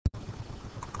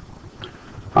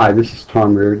Hi, this is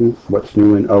Tom Reardon. What's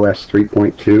new in OS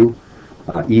 3.2?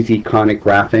 Easy conic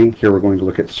graphing. Here we're going to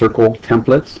look at circle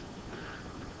templates.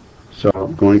 So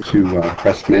I'm going to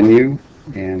press menu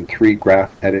and 3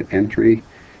 graph edit entry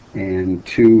and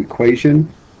 2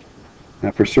 equation. Now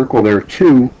for circle there are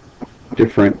 2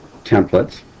 different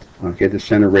templates. Okay, the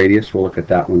center radius, we'll look at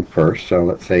that one first. So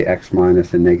let's say x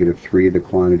minus a negative 3 the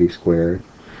quantity squared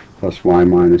plus y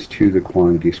minus 2 the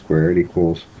quantity squared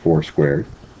equals 4 squared.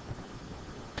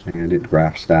 And it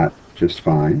graphs that just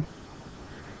fine.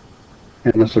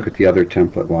 And let's look at the other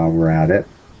template while we're at it.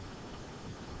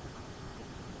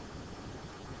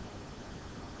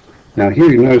 Now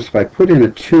here you notice if I put in a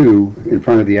 2 in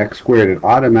front of the x squared, it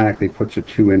automatically puts a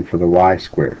 2 in for the y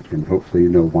squared. And hopefully you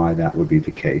know why that would be the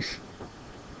case.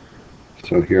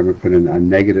 So here I'm going to put in a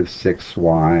negative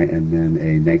 6y and then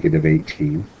a negative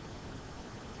 18.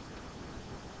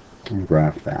 And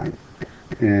graph that.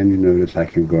 And you notice I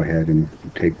can go ahead and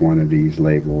take one of these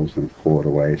labels and pull it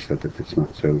away so that it's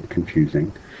not so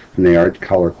confusing. And they are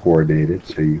color coordinated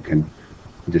so you can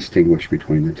distinguish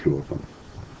between the 2 of them.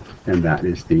 And that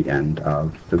is the end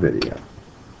of the video.